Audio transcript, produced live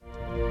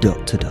The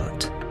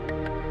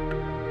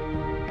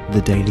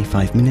daily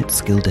 5-minute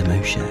skill demo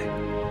show.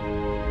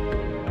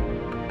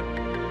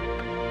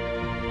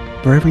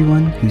 For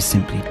everyone who's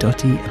simply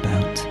dotty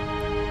about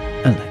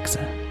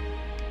Alexa.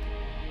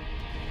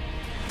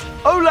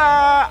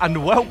 Hola,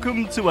 and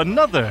welcome to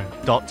another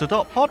Dot to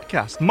Dot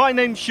podcast. My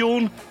name's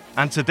Sean,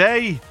 and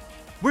today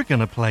we're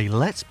going to play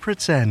Let's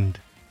Pretend.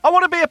 I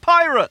want to be a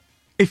pirate.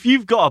 If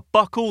you've got a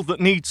buckle that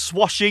needs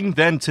swashing,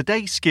 then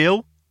today's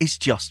skill is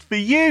just for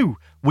you.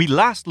 We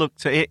last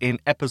looked at it in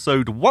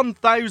episode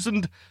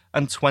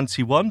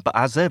 1021, but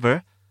as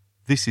ever,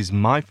 this is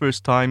my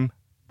first time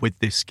with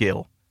this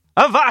skill.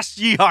 Avast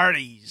ye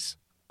hearties!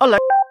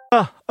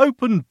 Alexa,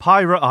 open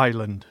Pirate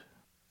Island.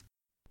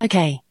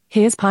 Okay,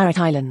 here's Pirate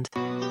Island.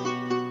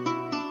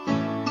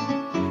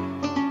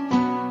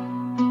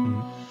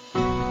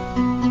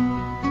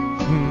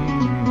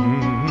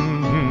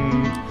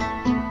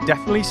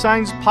 Definitely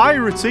sounds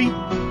piratey.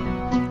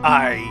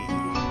 Aye.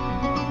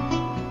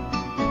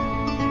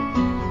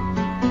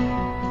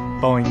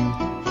 Boing.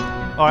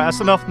 Alright,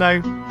 that's enough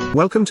now.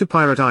 Welcome to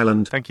Pirate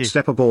Island. Thank you.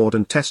 Step aboard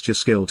and test your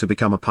skill to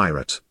become a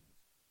pirate.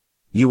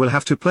 You will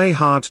have to play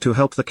hard to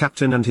help the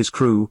captain and his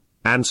crew,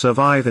 and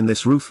survive in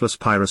this ruthless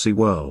piracy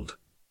world.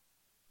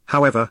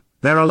 However,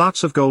 there are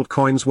lots of gold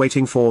coins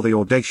waiting for the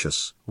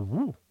audacious.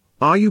 Ooh.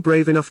 Are you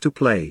brave enough to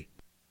play?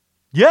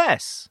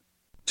 Yes!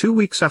 2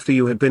 weeks after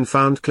you had been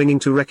found clinging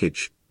to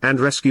wreckage,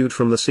 and rescued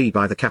from the sea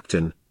by the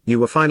captain, you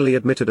were finally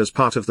admitted as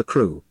part of the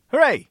crew.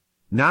 Hooray!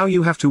 Now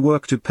you have to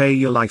work to pay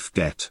your life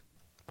debt.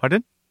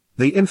 Pardon?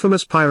 The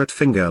infamous pirate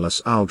Fingerless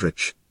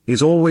Aldrich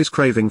is always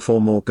craving for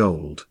more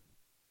gold.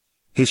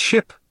 His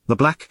ship, the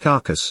Black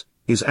Carcass,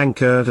 is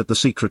anchored at the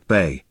secret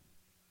bay.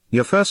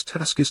 Your first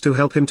task is to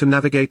help him to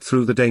navigate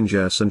through the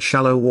dangerous and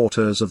shallow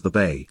waters of the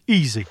bay.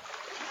 Easy.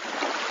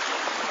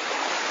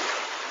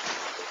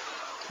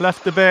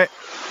 Left a bit.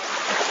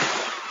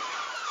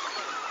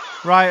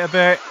 Right a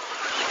bit.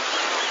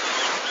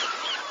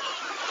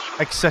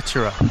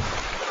 Etc.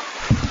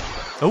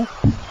 Oh.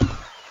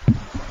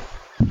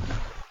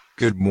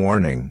 Good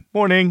morning.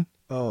 Morning.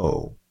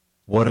 Oh,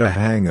 what a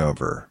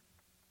hangover.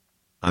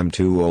 I'm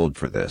too old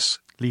for this.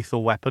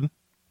 Lethal weapon.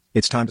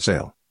 It's time to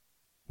sail.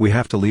 We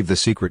have to leave the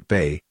secret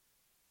bay.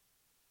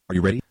 Are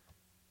you ready?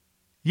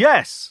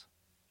 Yes.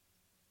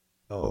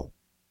 Oh,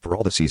 for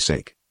all the sea's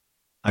sake.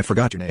 I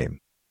forgot your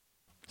name.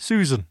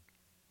 Susan.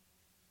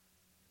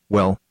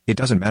 Well, it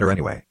doesn't matter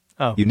anyway.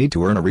 Oh. You need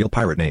to earn a real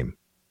pirate name.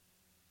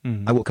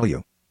 Hmm. I will call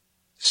you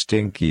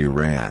Stinky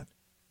Rat.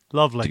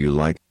 Lovely. Do you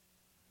like?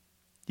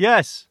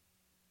 Yes.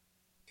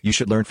 You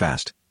should learn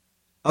fast.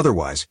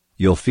 Otherwise,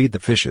 you'll feed the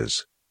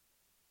fishes.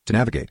 To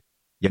navigate,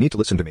 you need to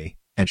listen to me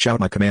and shout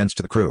my commands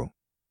to the crew.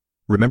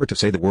 Remember to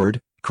say the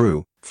word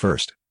crew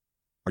first.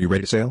 Are you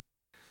ready to sail?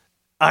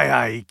 Aye,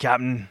 aye,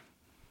 Captain.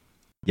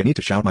 You need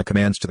to shout my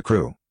commands to the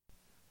crew.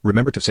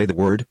 Remember to say the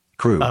word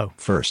crew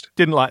first.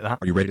 Didn't like that.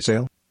 Are you ready to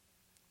sail?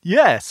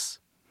 Yes.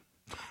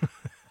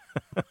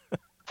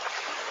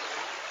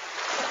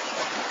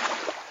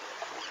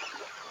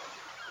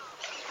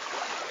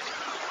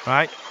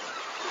 Right.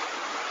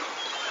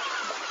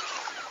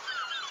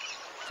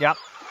 Yep.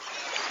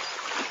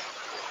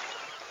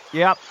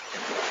 Yep.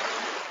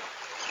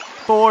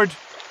 Board.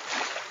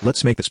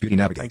 Let's make this beauty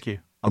navigate. Thank you.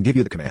 I'll give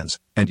you the commands,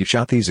 and you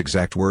shout these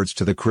exact words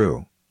to the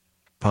crew.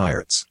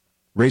 Pirates,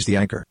 raise the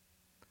anchor.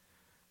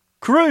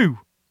 Crew,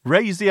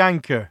 raise the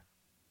anchor.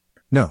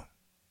 No.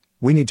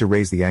 We need to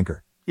raise the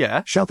anchor.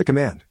 Yeah. Shout the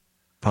command.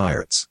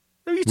 Pirates.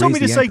 No, you told me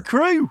raise to the say anchor.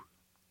 crew.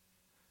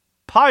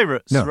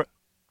 Pirates. No.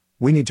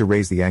 We need to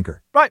raise the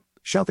anchor. Right.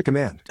 Shout the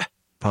command.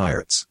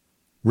 Pirates,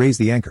 raise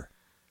the anchor.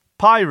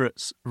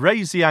 Pirates,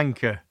 raise the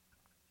anchor.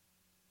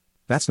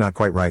 That's not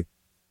quite right.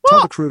 What?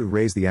 Tell the crew to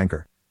raise the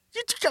anchor.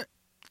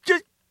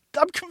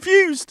 I'm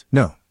confused.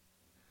 No.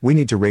 We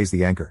need to raise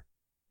the anchor.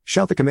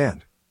 Shout the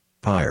command.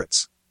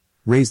 Pirates,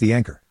 raise the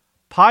anchor.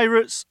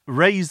 Pirates,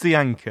 raise the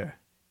anchor.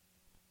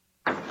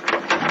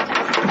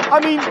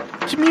 I mean,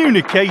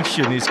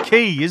 communication is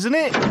key, isn't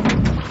it?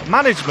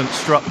 Management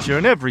structure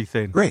and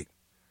everything. Great.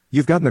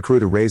 You've gotten the crew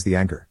to raise the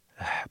anchor.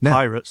 Now,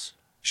 Pirates.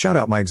 shout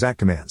out my exact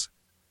commands.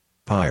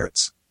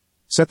 Pirates,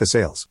 set the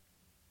sails.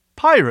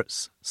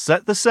 Pirates,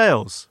 set the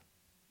sails.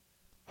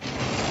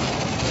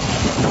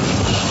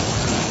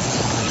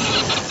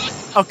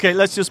 Okay,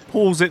 let's just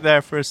pause it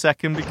there for a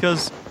second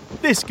because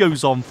this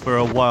goes on for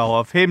a while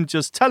of him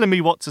just telling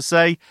me what to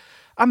say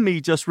and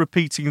me just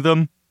repeating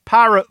them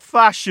parrot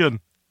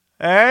fashion.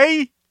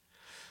 Eh?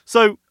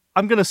 So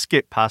I'm going to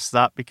skip past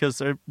that because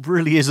there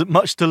really isn't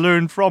much to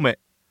learn from it.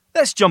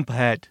 Let's jump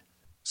ahead.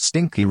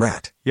 Stinky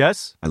Rat.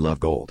 Yes? I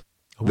love gold.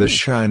 Ooh. The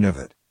shine of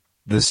it.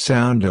 The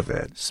sound of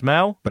it.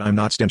 Smell? But I'm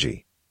not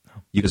stingy.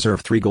 You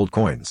deserve 3 gold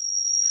coins.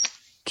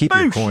 Keep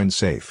your Boosh. coins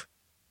safe.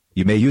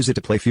 You may use it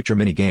to play future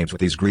mini-games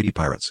with these greedy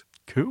pirates.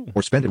 Cool.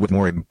 Or spend it with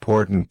more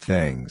important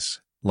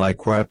things,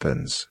 like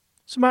weapons.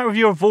 What's the matter with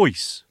your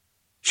voice?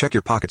 Check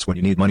your pockets when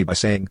you need money by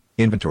saying,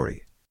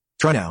 inventory.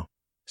 Try now.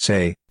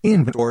 Say,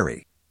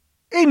 inventory.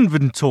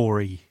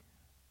 Inventory.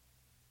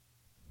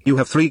 You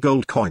have 3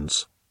 gold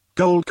coins.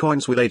 Gold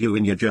coins will aid you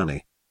in your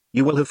journey.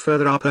 You will have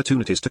further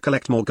opportunities to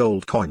collect more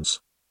gold coins.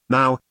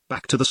 Now,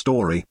 back to the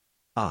story.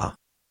 Ah.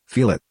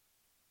 Feel it.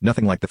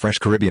 Nothing like the fresh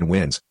Caribbean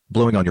winds,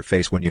 blowing on your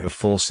face when you have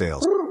full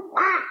sails.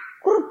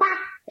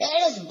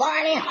 It is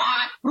burning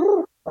hot.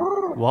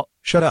 What?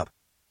 Shut up,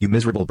 you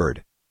miserable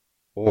bird.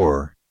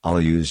 Or,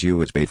 I'll use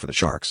you as bait for the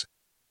sharks.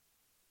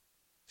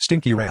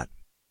 Stinky rat.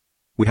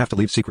 We have to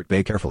leave Secret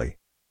Bay carefully.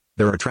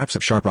 There are traps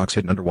of sharp rocks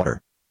hidden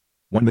underwater.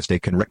 One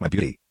mistake can wreck my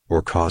beauty,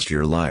 or cost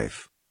your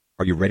life.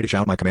 Are you ready to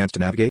shout my commands to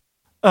navigate?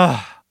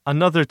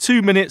 Another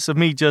 2 minutes of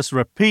me just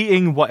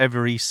repeating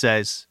whatever he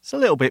says. It's a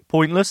little bit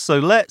pointless, so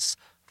let's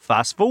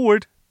fast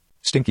forward.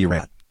 Stinky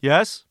rat.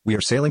 Yes? We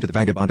are sailing to the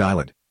Vagabond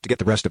Island, to get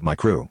the rest of my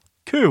crew.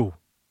 Cool.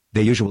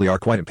 They usually are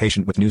quite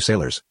impatient with new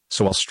sailors,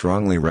 so I'll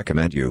strongly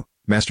recommend you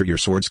master your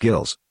sword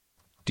skills.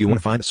 Do you want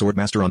to find a sword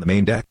master on the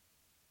main deck?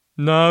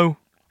 No.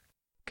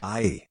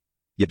 Aye.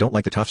 You don't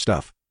like the tough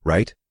stuff,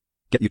 right?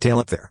 Get your tail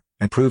up there,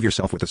 and prove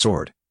yourself with the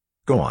sword.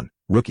 Go on,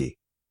 rookie.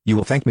 You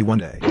will thank me one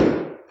day.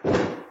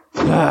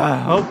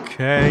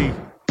 Okay.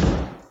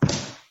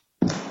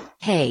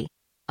 Hey,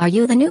 are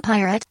you the new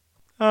pirate?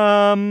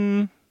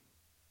 Are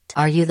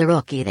you the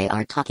rookie they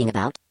are talking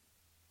about?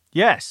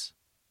 Yes.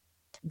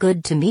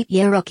 Good to meet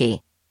ye,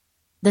 rookie.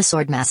 The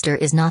swordmaster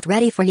is not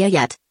ready for ye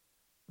yet.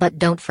 But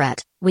don't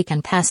fret, we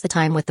can pass the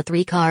time with the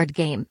 3-card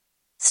game.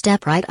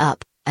 Step right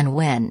up, and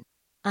win.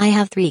 I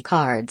have 3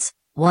 cards,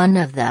 one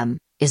of them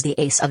is the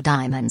Ace of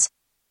Diamonds.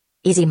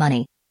 Easy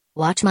money.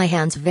 Watch my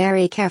hands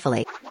very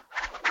carefully.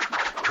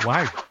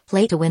 Wow.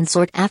 Play to win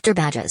sought after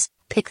badges,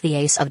 pick the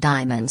Ace of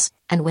Diamonds,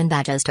 and win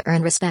badges to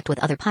earn respect with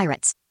other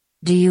pirates.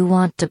 Do you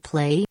want to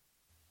play?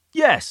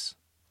 Yes.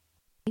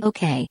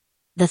 Okay.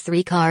 The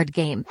 3-card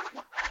game.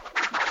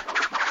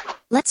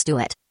 Let's do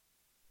it.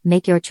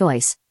 Make your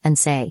choice, and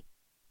say,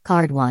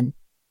 Card 1,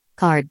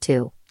 Card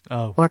 2,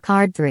 Oh. or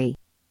Card 3.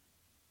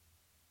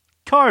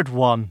 Card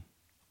 1.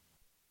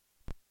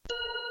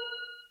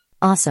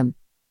 Awesome.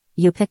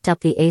 You picked up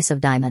the Ace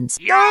of Diamonds.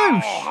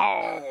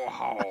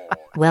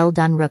 Well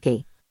done,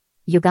 rookie.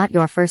 You got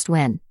your first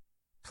win.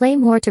 Play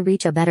more to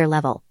reach a better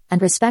level,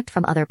 and respect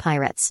from other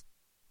pirates.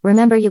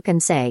 Remember, you can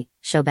say,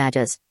 show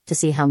badges, to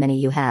see how many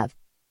you have.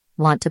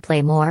 Want to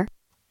play more?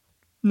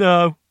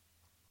 No.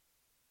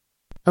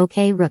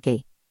 Okay,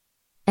 rookie.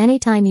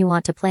 Anytime you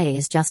want to play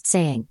is just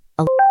saying,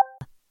 a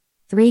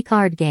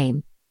 3-card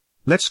game.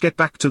 Let's get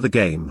back to the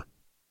game.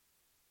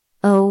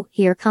 Oh,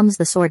 here comes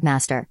the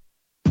swordmaster.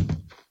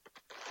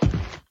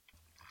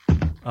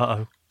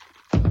 Uh-oh.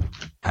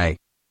 Hey.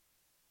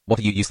 What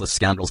are you useless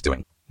scoundrels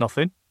doing?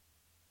 Nothing.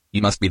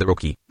 You must be the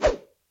rookie.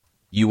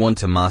 You want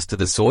to master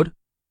the sword?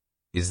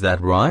 Is that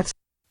right?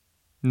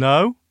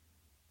 No.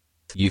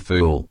 You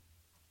fool.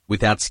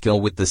 Without skill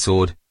with the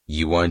sword,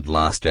 you won't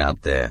last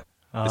out there.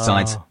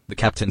 Besides, the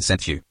captain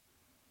sent you.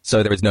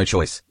 So there is no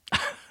choice.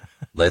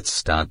 Let's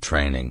start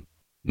training.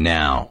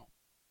 Now.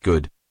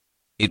 Good.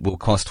 It will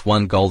cost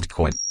 1 gold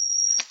coin.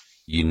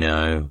 You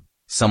know,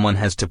 someone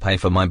has to pay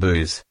for my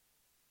booze.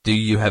 Do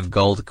you have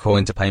gold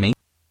coin to pay me?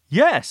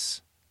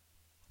 Yes.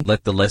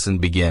 Let the lesson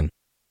begin.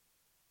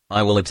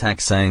 I will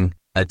attack saying,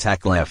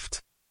 attack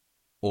left.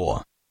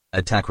 Or,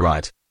 attack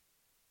right.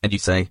 And you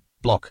say,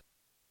 block.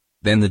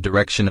 Then the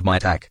direction of my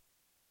attack.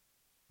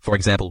 For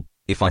example,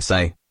 if I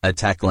say,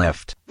 attack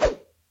left.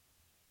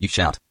 You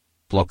shout,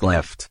 block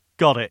left.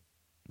 Got it.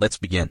 Let's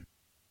begin.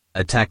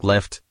 Attack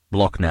left,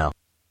 block now.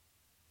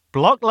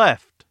 Block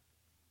left.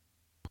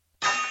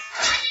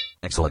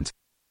 Excellent.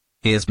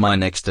 Here's my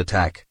next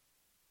attack.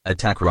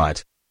 Attack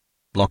right.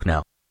 Block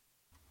now.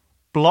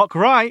 Block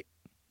right.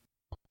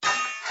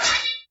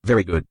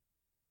 Very good.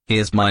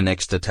 Here's my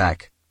next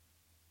attack.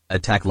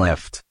 Attack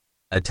left.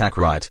 Attack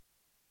right.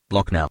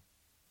 Block now.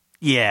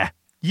 Yeah,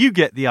 you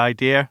get the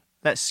idea.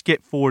 Let's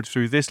skip forward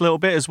through this little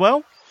bit as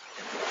well.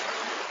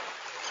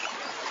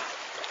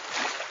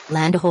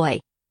 Land ahoy.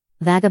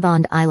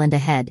 Vagabond Island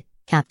ahead,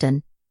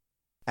 Captain.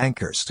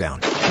 Anchors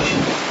down.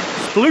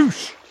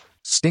 Sploosh.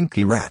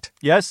 Stinky rat.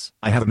 Yes,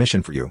 I have a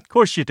mission for you. of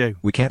course you do.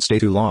 We can't stay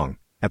too long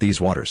at these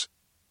waters.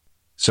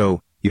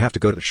 So, you have to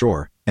go to the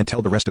shore and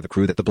tell the rest of the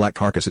crew that the Black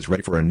Carcass is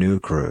ready for a new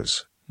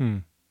cruise.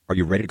 Are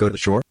you ready to go to the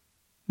shore?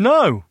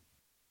 No.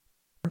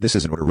 This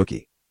is an order,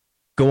 rookie.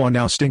 Go on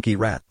now, Stinky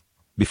rat.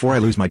 Before I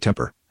lose my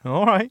temper.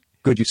 All right.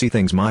 Good you see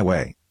things my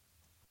way.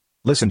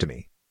 Listen to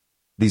me.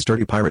 These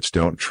dirty pirates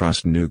don't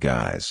trust new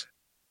guys.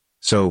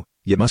 So,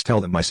 you must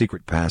tell them my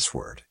secret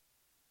password.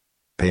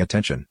 Pay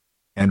attention.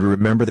 And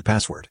remember the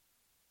password.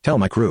 Tell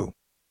my crew.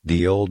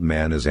 The old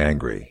man is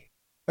angry.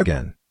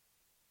 Again.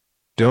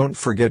 Don't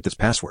forget this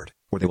password,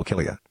 or they will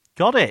kill you.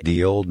 Got it.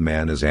 The old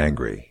man is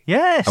angry.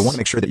 Yes. I want to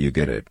make sure that you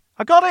get it.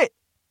 I got it.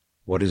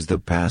 What is the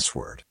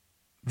password?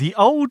 The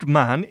old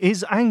man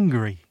is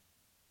angry.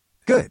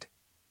 Good.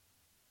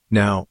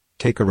 Now,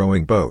 take a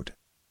rowing boat.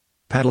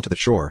 Paddle to the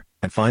shore,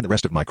 and find the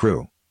rest of my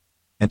crew.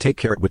 And take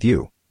Carrot with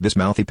you. This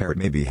mouthy parrot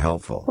may be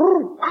helpful.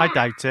 I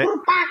doubt it.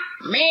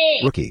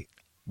 Me. Rookie.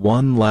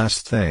 One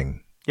last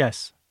thing.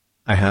 Yes.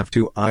 I have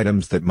 2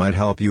 items that might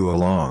help you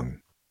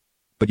along.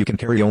 But you can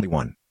carry only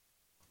one.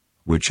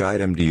 Which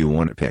item do you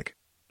want to pick?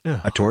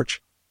 Ugh. A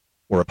torch?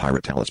 or a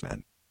pirate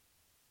talisman.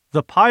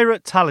 The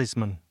Pirate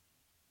Talisman.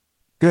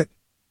 Good.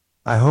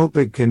 I hope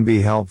it can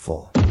be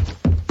helpful.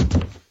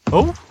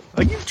 Oh,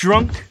 are you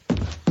drunk?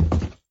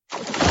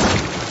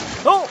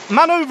 Oh,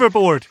 man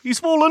overboard! He's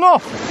fallen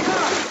off!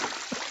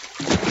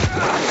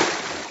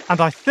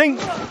 And I think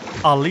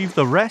I'll leave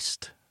the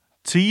rest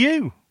to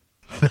you.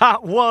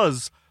 That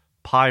was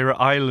Pirate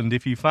Island.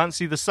 If you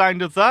fancy the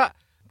sound of that,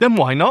 then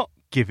why not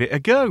give it a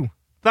go?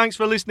 Thanks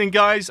for listening,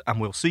 guys, and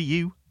we'll see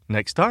you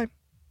next time.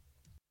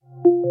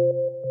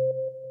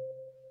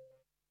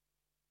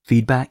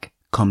 Feedback,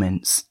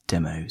 comments,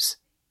 demos.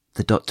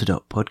 The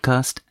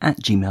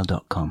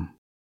podcast@gmail.com.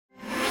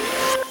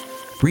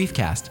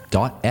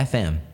 Briefcast.fm